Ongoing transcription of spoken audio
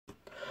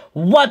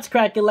What's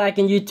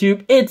crackalacking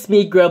YouTube? It's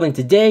me, GrubbLy, and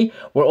today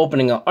we're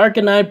opening an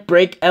Arcanine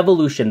Break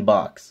Evolution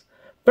box.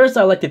 First,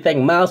 I'd like to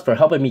thank Myles for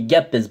helping me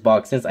get this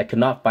box since I could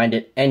not find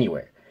it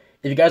anywhere.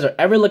 If you guys are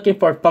ever looking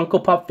for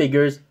Funko Pop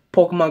figures,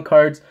 Pokemon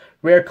cards,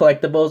 rare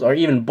collectibles, or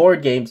even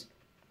board games,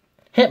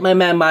 hit my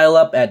man Myles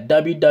up at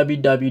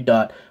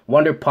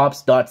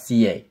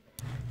www.wonderpops.ca.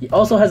 He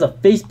also has a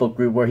Facebook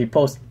group where he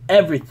posts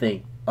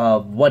everything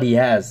of what he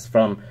has,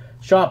 from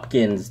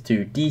Shopkins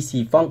to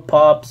DC Funko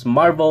Pops,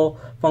 Marvel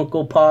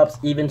Funko Pops,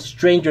 even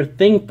Stranger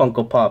Things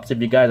Funko Pops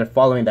if you guys are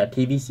following that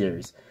TV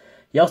series.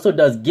 He also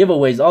does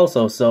giveaways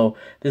also, so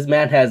this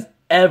man has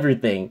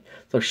everything.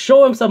 So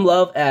show him some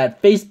love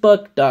at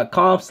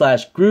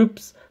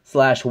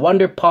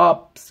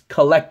facebook.com/groups/wonderpops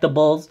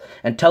collectibles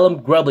and tell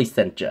him GrubbLy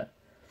sent ya.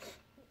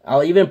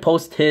 I'll even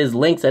post his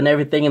links and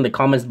everything in the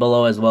comments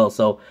below as well,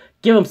 so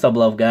give him some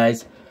love,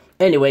 guys.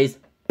 Anyways,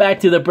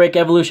 back to the Break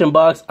Evolution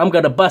box. I'm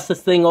gonna bust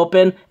this thing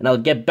open, and I'll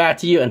get back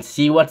to you and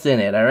see what's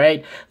in it,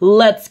 alright?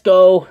 Let's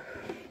go!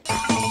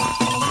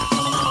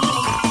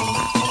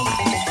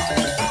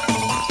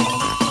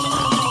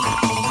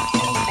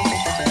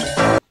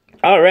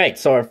 Alright,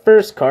 so our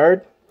first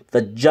card,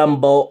 the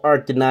Jumbo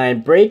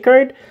Arcanine Break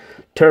card.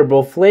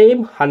 Turbo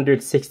Flame,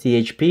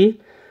 160 HP.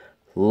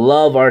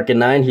 Love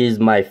Arcanine, he's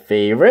my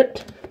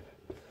favorite.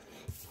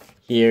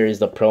 Here is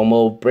the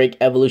promo Break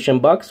Evolution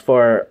box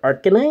for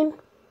Arcanine.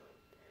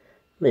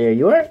 There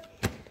you are.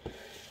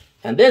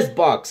 And this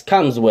box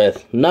comes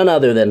with none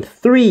other than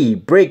 3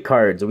 break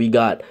cards. We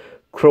got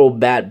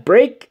Crobat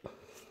Break,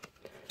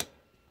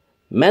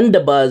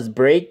 Mendabuzz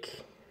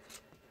Break,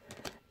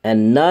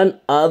 and none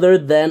other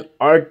than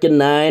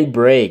Arcanine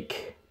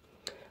Break.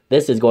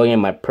 This is going in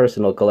my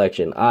personal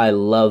collection. I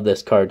love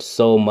this card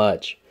so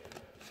much.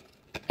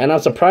 And I'm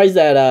surprised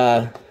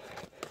that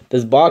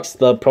this box,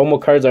 the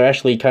promo cards are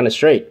actually kind of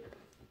straight.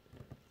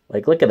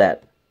 Like, look at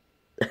that.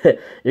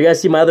 You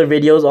guys see my other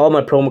videos, all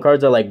my promo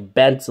cards are like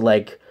bent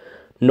like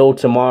no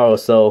tomorrow.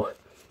 So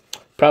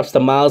props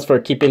to Myles for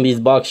keeping these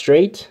box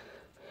straight.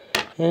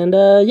 And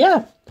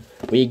yeah,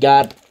 we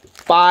got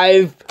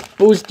 5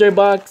 booster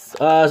packs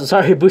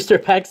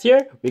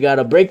here. We got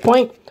a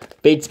Breakpoint,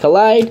 Fates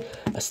Collide,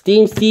 a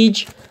Steam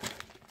Siege,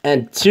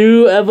 and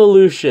 2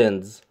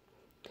 evolutions.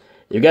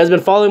 You guys have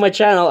been following my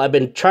channel. I've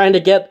been trying to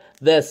get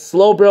this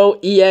Slowbro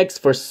EX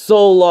for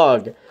so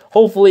long.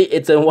 Hopefully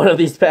it's in one of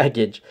these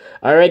packages.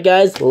 Alright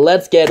guys,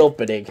 let's get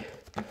opening.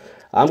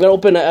 I'm going to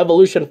open an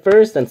evolution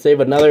first and save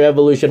another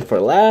evolution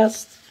for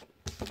last.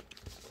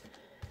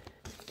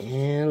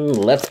 And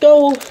let's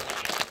go.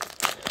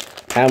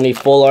 How many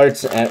full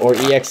arts or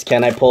EX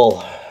can I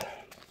pull?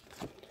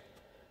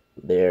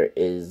 There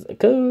is a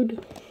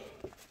code.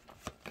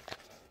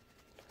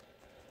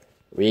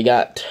 We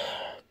got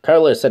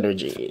Carlos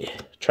Energy,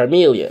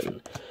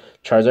 Charmeleon,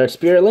 Charizard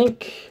Spirit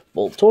Link,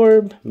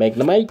 Voltorb,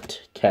 Magnemite,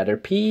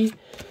 Caterpie,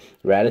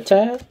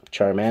 Rattata,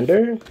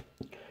 Charmander,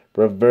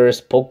 Reverse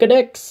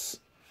Pokedex,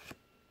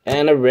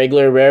 and a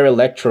regular rare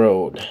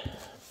Electrode.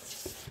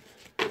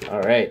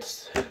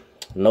 Alright,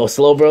 no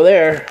Slowbro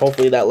there.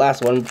 Hopefully that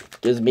last one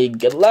gives me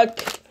good luck.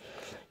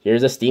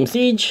 Here's a Steam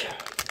Siege.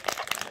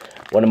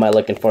 What am I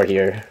looking for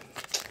here?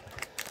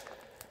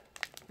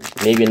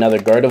 Maybe another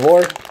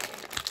Gardevoir.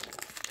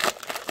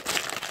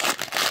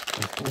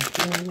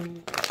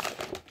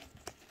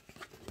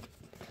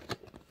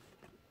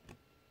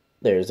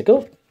 There's a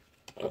go.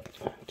 1,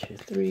 2,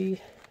 3.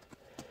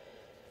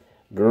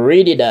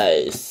 Greedy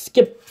Dice,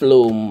 Skip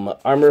Flume,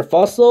 Armor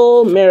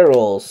Fossil,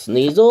 Meryl,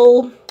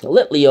 Sneasel,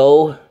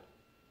 Litleo.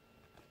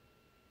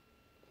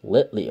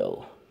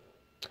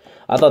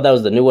 I thought that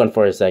was the new one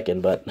for a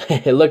second, but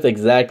it looked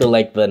exactly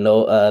like the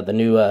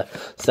new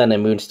Sun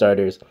and Moon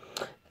starters.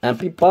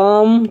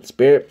 Ambipom,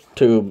 Spirit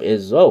Tomb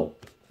is, oh,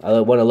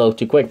 I went a little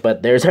too quick,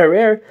 but there's our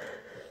rare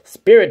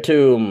Spirit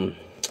Tomb.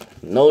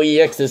 No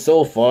EXs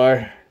so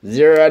far.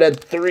 0 out of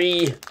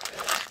 3.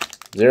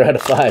 0 out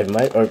of 5,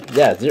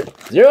 yeah, 0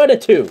 out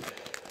of 2.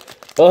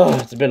 Oh,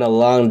 it's been a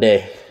long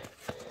day.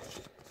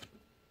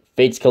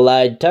 Fates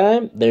Collide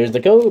time. There's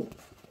the code.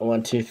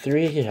 1, 2,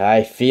 3.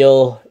 I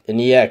feel an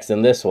EX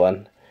in this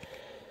one.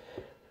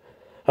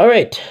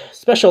 Alright.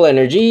 Special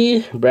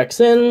Energy.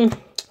 Brexen.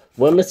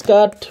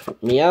 Whimsicott.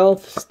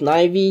 Meowth.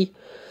 Snivy.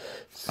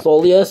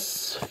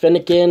 Solius.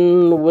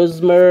 Finnegan.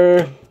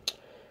 Whismer.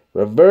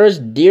 Reverse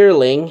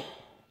Deerling.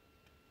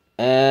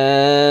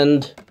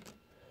 And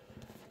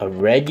a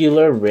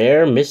regular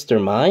rare Mr.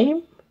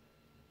 Mime?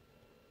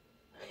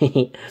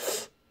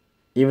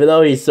 Even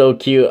though he's so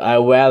cute, I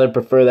rather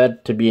prefer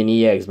that to be an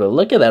EX. But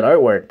look at that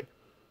artwork.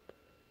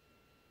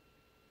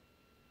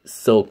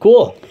 So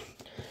cool.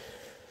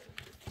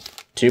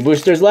 2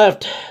 boosters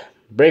left.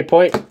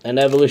 Breakpoint and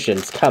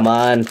evolutions. Come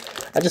on.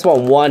 I just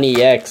want 1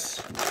 EX.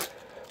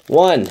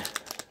 1.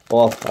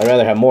 Well, I'd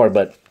rather have more,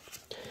 but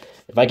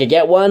if I could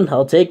get 1,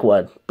 I'll take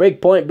 1.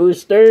 Breakpoint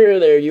booster,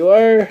 there you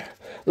are.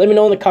 Let me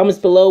know in the comments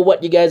below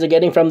what you guys are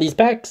getting from these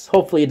packs.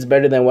 Hopefully it's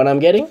better than what I'm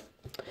getting.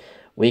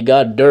 We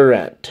got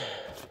Durant,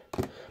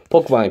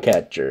 Pokemon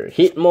Catcher,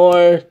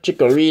 Hitmore,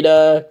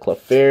 Chikorita,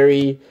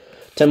 Clefairy,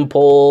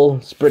 Temple,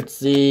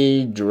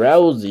 Spritzy,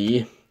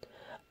 Drowsy,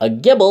 a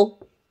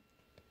Gibble,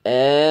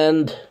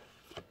 and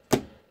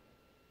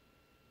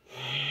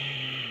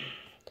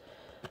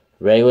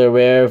regular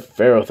rare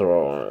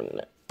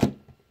Ferrothorn.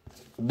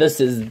 This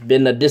has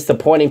been a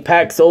disappointing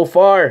pack so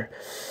far.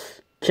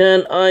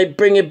 Can I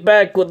bring it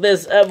back with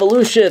this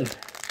evolution?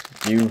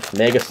 You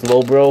Mega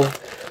Slowbro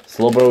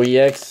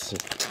EX,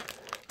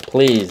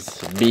 please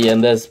be in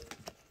this.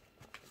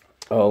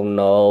 Oh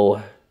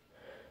no.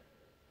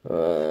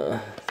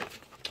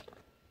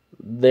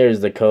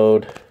 There's the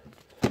code.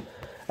 I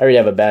already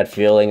have a bad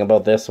feeling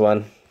about this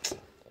one.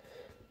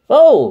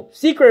 Oh,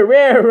 secret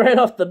rare right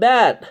off the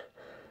bat.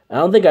 I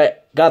don't think I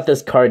got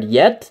this card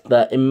yet.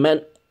 The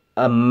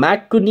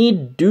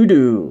Makuni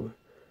Doodoo.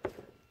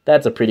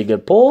 That's a pretty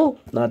good pull.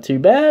 Not too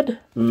bad.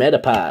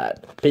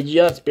 Metapod,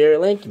 Pidgeot,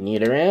 Spirit Link,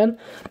 Nidoran,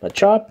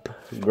 Machop,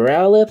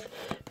 Growlithe,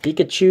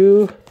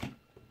 Pikachu,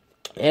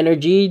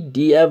 Energy,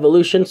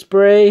 De-Evolution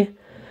Spray.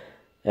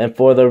 And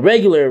for the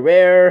regular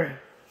rare,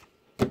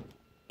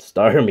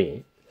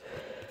 Starmie.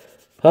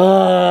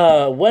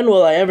 When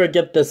will I ever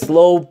get the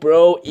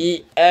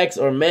Slowbro EX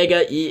or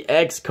Mega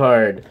EX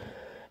card?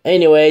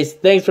 Anyways,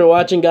 thanks for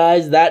watching,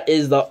 guys. That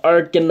is the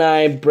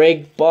Arcanine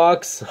break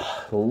box.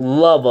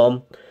 Love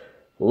them.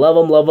 Love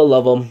them, love them,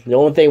 love them. The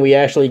only thing we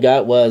actually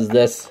got was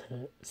this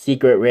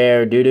secret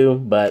rare doo-doo,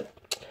 but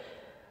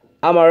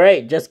I'm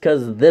alright just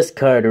because of this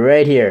card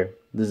right here.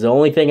 This is the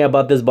only thing I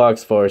bought this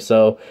box for.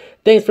 So,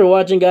 thanks for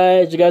watching,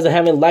 guys. If you guys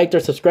haven't liked or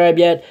subscribed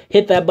yet,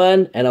 hit that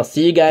button, and I'll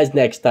see you guys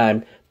next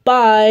time.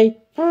 Bye!